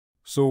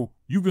So,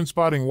 you've been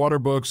spotting water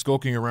bugs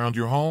skulking around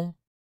your home?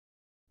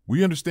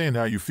 We understand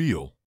how you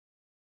feel.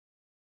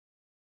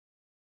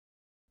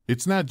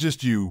 It's not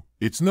just you,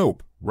 it's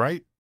nope,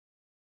 right?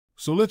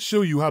 So let's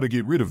show you how to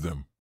get rid of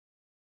them.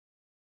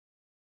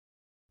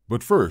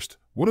 But first,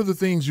 what are the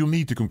things you'll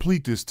need to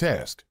complete this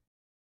task?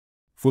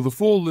 For the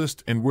full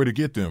list and where to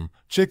get them,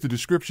 check the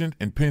description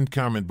and pinned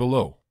comment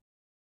below.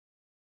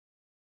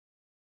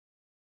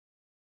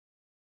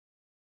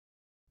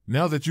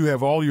 Now that you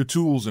have all your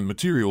tools and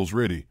materials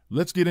ready,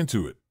 let's get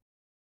into it.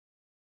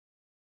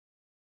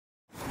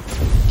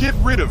 Get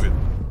rid of it!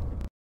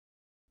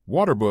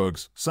 Water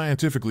bugs,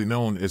 scientifically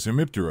known as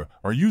Hemiptera,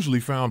 are usually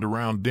found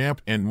around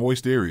damp and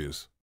moist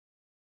areas.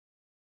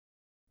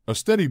 A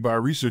study by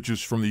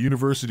researchers from the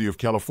University of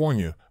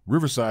California,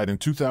 Riverside in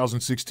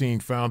 2016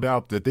 found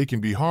out that they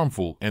can be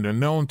harmful and are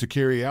known to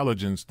carry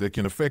allergens that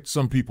can affect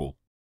some people.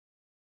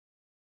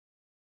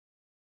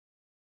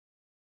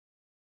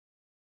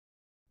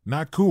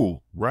 Not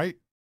cool, right?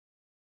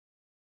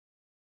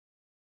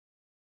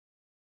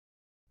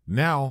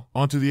 Now,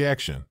 onto the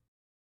action.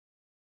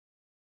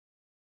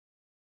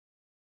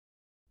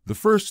 The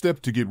first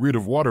step to get rid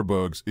of water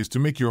bugs is to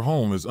make your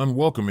home as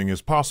unwelcoming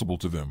as possible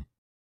to them.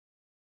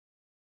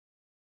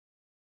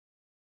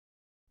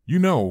 You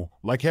know,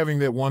 like having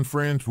that one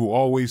friend who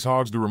always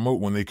hogs the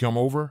remote when they come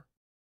over?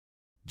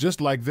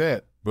 Just like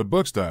that, but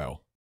bug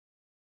style.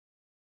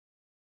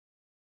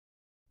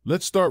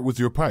 Let's start with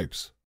your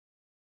pipes.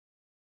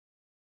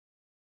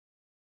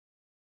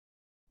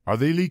 Are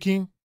they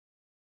leaking?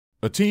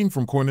 A team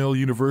from Cornell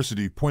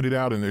University pointed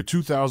out in their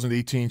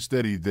 2018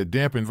 study that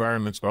damp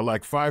environments are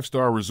like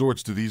five-star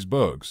resorts to these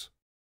bugs.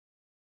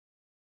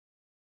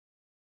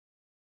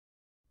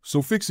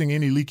 So fixing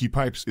any leaky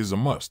pipes is a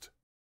must.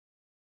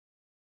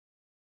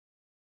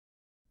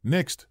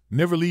 Next,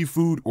 never leave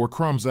food or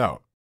crumbs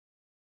out.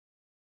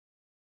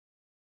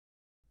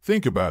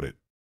 Think about it.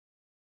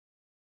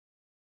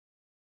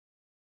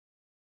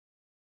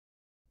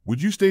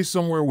 Would you stay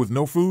somewhere with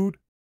no food?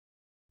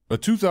 A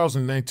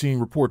 2019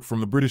 report from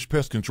the British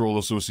Pest Control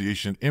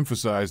Association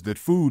emphasized that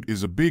food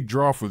is a big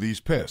draw for these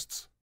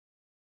pests.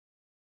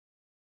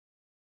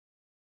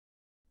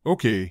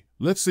 Okay,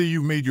 let's say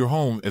you've made your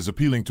home as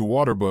appealing to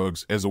water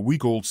bugs as a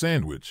week-old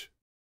sandwich.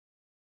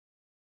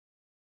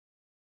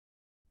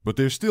 But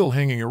they're still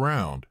hanging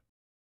around.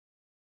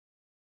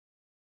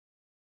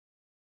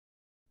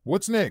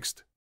 What's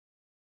next?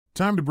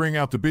 Time to bring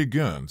out the big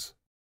guns.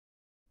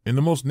 In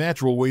the most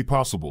natural way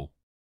possible.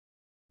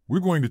 We're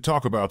going to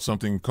talk about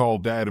something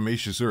called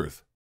diatomaceous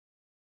earth.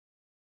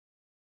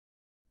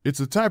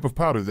 It's a type of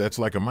powder that's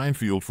like a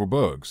minefield for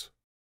bugs.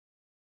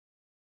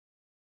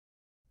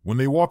 When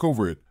they walk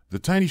over it, the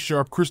tiny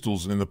sharp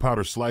crystals in the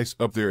powder slice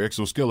up their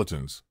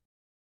exoskeletons.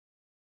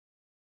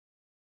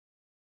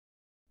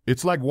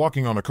 It's like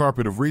walking on a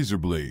carpet of razor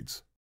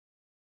blades.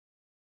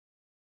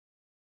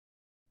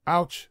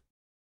 Ouch!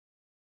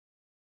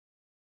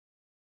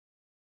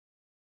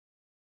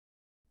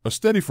 A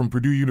study from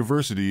Purdue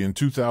University in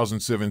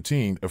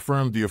 2017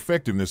 affirmed the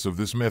effectiveness of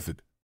this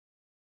method.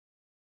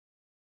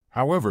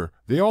 However,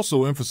 they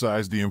also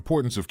emphasized the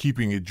importance of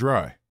keeping it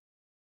dry.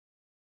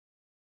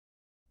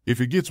 If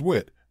it gets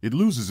wet, it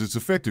loses its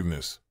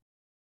effectiveness.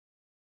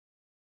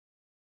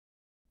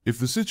 If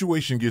the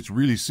situation gets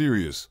really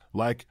serious,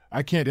 like,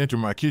 I can't enter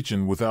my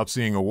kitchen without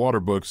seeing a water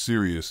bug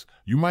serious,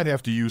 you might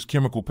have to use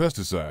chemical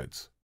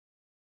pesticides.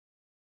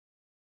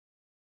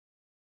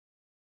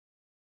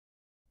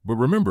 But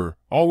remember,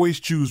 always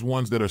choose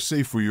ones that are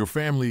safe for your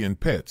family and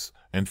pets,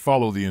 and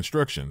follow the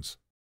instructions.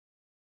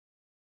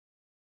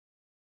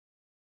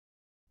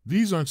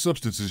 These aren't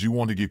substances you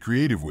want to get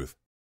creative with.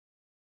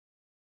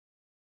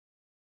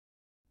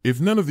 If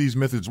none of these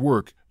methods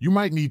work, you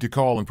might need to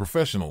call in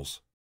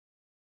professionals.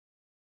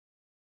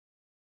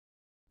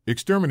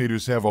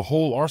 Exterminators have a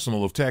whole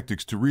arsenal of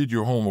tactics to rid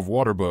your home of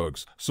water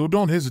bugs, so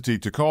don't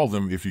hesitate to call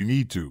them if you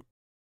need to.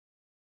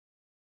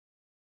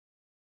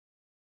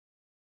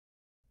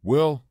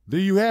 Well, there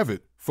you have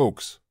it,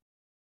 folks.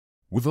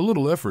 With a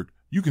little effort,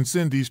 you can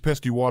send these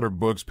pesky water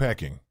bugs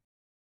packing.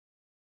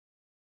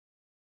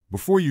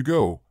 Before you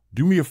go,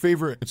 do me a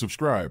favor and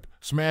subscribe,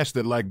 smash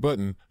that like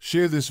button,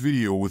 share this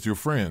video with your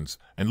friends,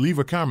 and leave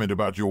a comment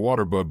about your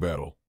water bug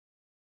battle.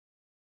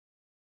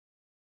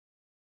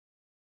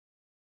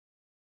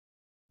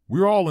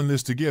 We're all in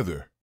this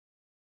together.